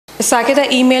Sakit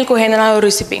a email ko na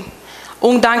recipe.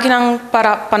 Danke nang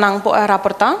para panang po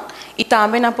raportar e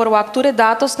também na por captura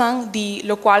dados nang di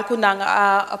local ko nang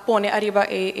pone arriba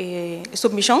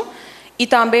submission e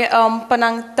também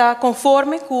panang ta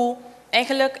conforme ku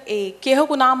eigenlijk que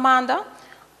ko na manda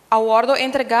a wordo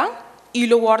entregar e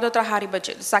lo wordo trabalhar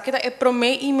budget. Sakit a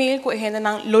prome email ko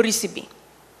nang lo recibe.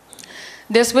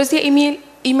 Depois de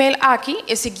email aqui,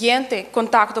 o seguinte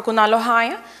contato com a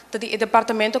loja, o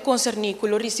departamento concernido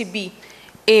lo recebi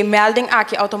e melding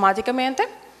aqui automaticamente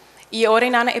e ora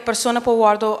a pessoa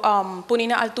pode pôr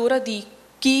na altura de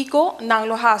Kiko na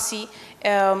loja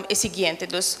o seguinte.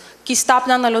 Então, que está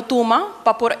na lo tuma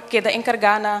para queda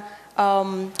encargada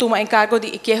tuma encargo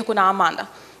de que com a Amanda.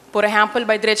 Por exemplo,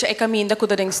 vai direito a caminho que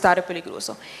tem estado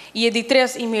perigoso. E de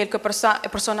 3 emails que a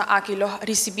pessoa aqui lo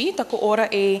recebi, tá com hora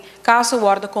caso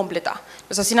word completar.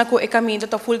 Então, assim que o caminho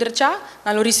tá full direito,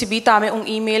 na lo recebi também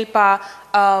email para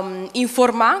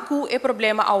informar que o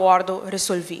problema a word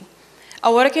resolvi.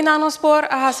 Agora que nós por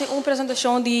fazer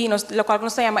apresentação de lo qual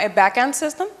nós chama backend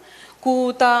system,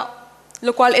 que tá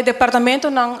lo qual o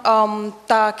departamento não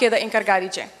tá queda encargado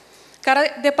de.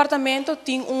 Cada departamento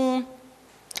tem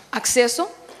acesso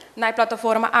na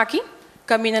plataforma aqui,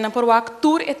 caminha por o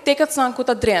tour e tickets na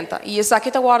conta drenta. E essa aqui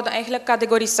está guarda eigenlijk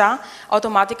categorizar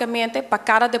automaticamente para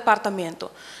cada departamento.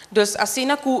 Então, assim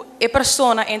que a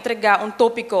pessoa entregar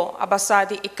tópico a base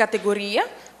de categoria,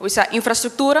 ou seja,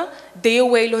 infraestrutura,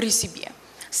 DOE lo recebe.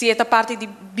 Se é a parte de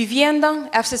vivienda,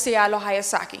 FCCA lo haya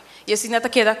aqui. E assim está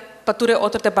queda para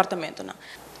outro departamento.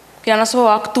 Que nós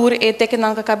vamos tour e ticket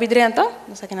na cabe drenta,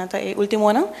 essa aqui é o último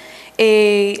ano.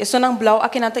 E isso não blau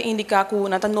aqui não indica que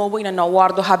não novo e não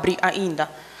guardo abrir ainda.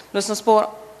 Nós por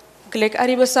clique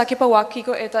arriba aqui para o aqui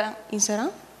que está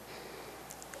inserado.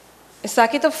 Essa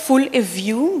aqui está full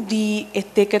view de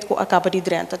ticket que acaba de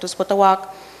dentro. Então pode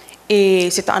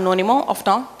o se está anônimo ou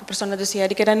não, a pessoa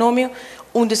decide que é anônimo,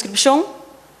 descrição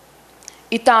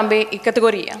e também a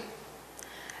categoria.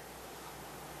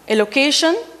 A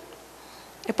location,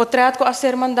 o portrait que a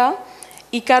ser mandado.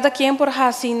 E cada quem por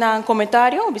assim na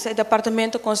comentário, o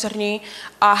departamento concernido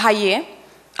a Haye,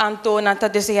 anto nata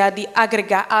deseja de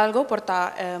agregar algo,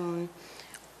 porta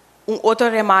outra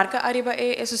remarca arriba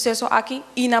é sucesso aqui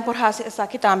e na por assim essa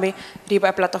aqui também arriba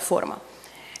a plataforma.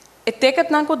 E ticket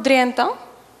na drenta,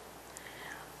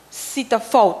 se está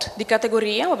falta de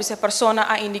categoria, ou se a pessoa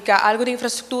a indicar algo de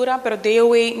infraestrutura, pero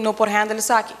DOE não por handle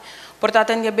isso aqui. Portanto,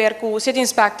 tem que ver com o city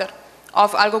inspector ou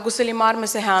algo que se limar me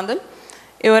se handle.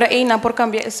 E ora não por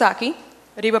cambiar isso aqui,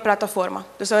 riba plataforma.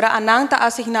 Então, ora anang ta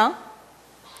asigna,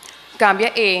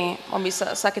 cambia vamos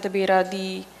a aqui tabira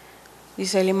de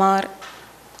selimar,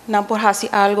 não por fazer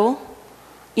algo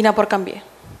e não por cambiar.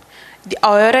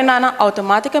 Agora nana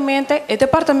automaticamente o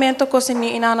departamento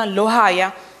cozinha nana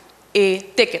lohaya e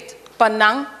ticket para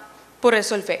não por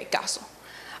resolver o caso.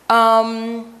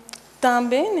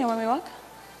 Também,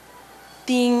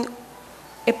 tem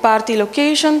a parte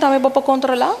location também para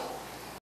controlar.